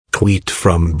tweet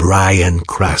from Brian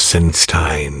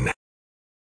Krassenstein.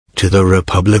 To the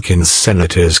Republican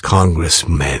senators,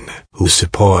 congressmen who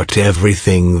support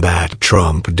everything that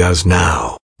Trump does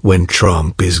now, when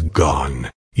Trump is gone,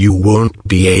 you won't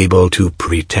be able to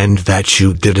pretend that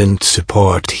you didn't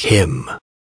support him.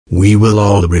 We will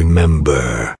all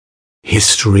remember.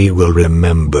 History will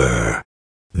remember.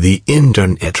 The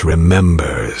internet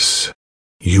remembers.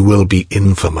 You will be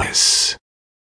infamous.